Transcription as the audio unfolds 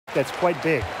That's quite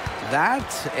big. That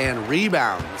and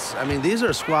rebounds. I mean, these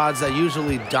are squads that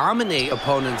usually dominate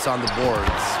opponents on the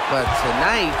boards. But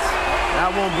tonight,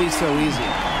 that won't be so easy.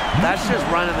 That's just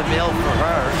run-of-the-mill for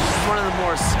her. She's one of the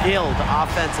more skilled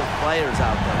offensive players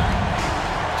out there.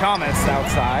 Thomas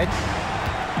outside.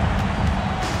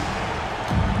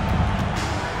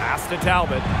 Pass to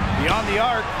Talbot. Beyond the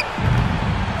arc.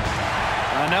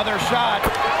 Another shot.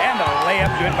 And a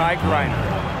layup good by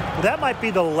Griner. Well, that might be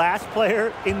the last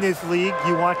player in this league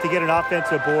you want to get an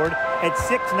offensive board. At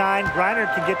 6'9",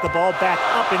 Griner can get the ball back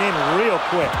up and in real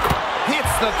quick.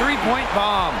 Hits the three-point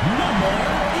bomb.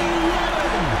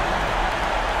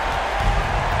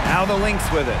 Now the Lynx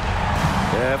with it.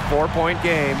 A 4-point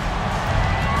game.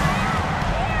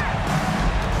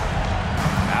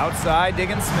 Outside,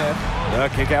 Diggins Smith. The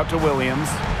kick out to Williams.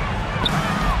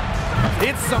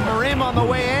 Hits some rim on the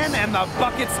way in, and the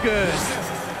bucket's good.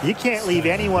 You can't leave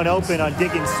anyone open on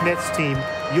Diggins Smith's team.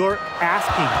 You're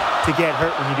asking to get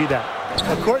hurt when you do that.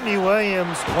 Courtney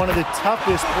Williams, one of the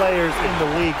toughest players in the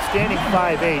league, standing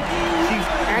 5'8". She's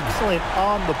excellent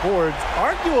on the boards,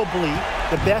 arguably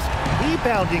the best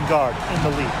rebounding guard in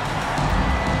the league.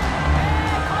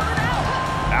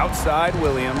 Outside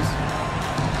Williams.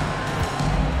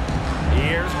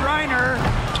 Here's Griner.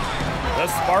 The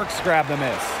Sparks grab the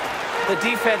miss. The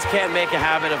defense can't make a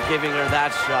habit of giving her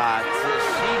that shot.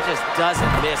 She just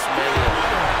doesn't miss many of them.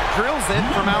 Drills it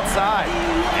from outside.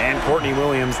 And Courtney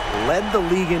Williams led the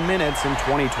league in minutes in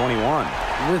 2021.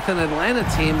 With an Atlanta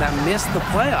team that missed the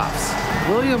playoffs,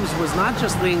 Williams was not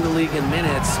just leading the league in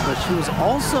minutes, but she was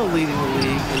also leading the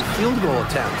league in field goal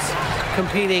attempts,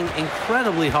 competing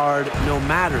incredibly hard no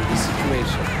matter the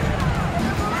situation.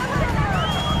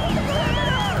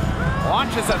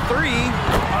 Launches a three.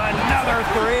 Another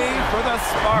three for the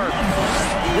Sparks.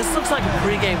 This looks like a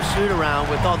pregame shoot-around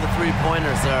with all the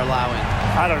three-pointers they're allowing.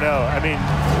 I don't know. I mean,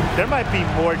 there might be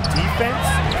more defense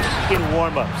in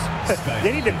warm-ups.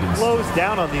 They need to close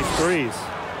down on these threes.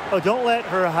 Oh, don't let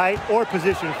her height or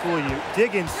position fool you.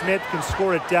 Diggins Smith can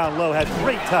score it down low, has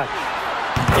great touch.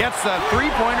 Gets a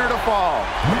three-pointer to fall.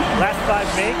 Last 5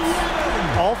 makes,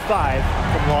 all 5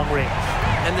 from long range.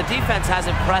 And the defense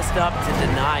hasn't pressed up to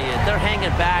deny it. They're hanging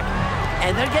back,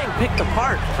 and they're getting picked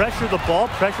apart. Pressure the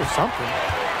ball, pressure something.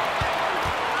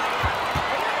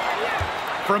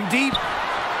 From deep,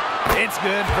 it's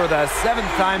good for the 7th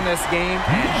time this game,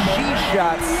 and she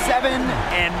shot 7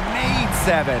 and made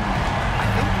 7.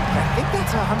 I think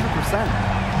that's 100%.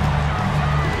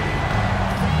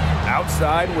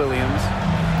 Outside Williams.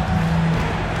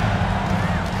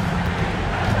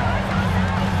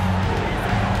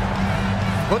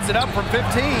 Puts it up from 15.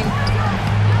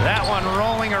 That one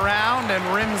rolling around and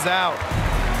rims out.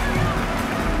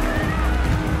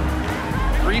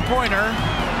 Three-pointer.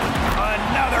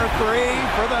 Another three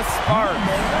for the Sparks.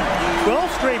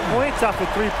 12 straight points off of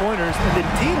three-pointers, and the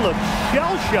D looks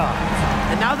shell-shocked.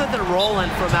 And now that they're rolling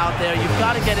from out there, you've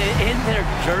got to get it in their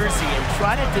jersey and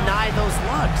try to deny those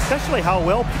looks. Especially how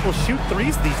well people shoot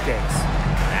threes these days.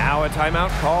 Now a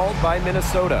timeout called by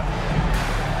Minnesota.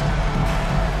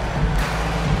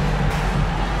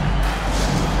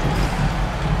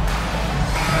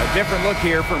 A different look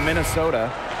here for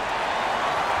Minnesota.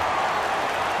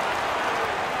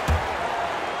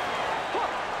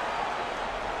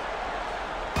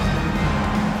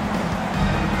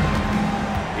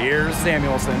 Here's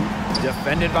Samuelson,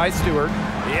 defended by Stewart.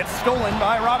 It's stolen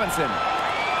by Robinson.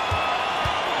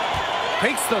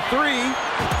 Takes the three,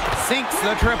 sinks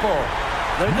the triple.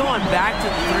 They're going back to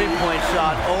the three-point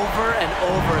shot over and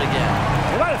over again.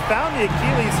 They might have found the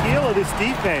Achilles heel of this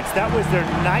defense. That was their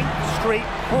 9th straight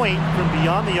point from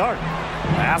beyond the arc.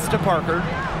 Pass to Parker.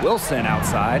 Wilson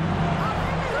outside.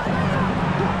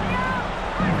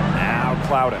 Now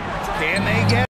Clouden. Can they get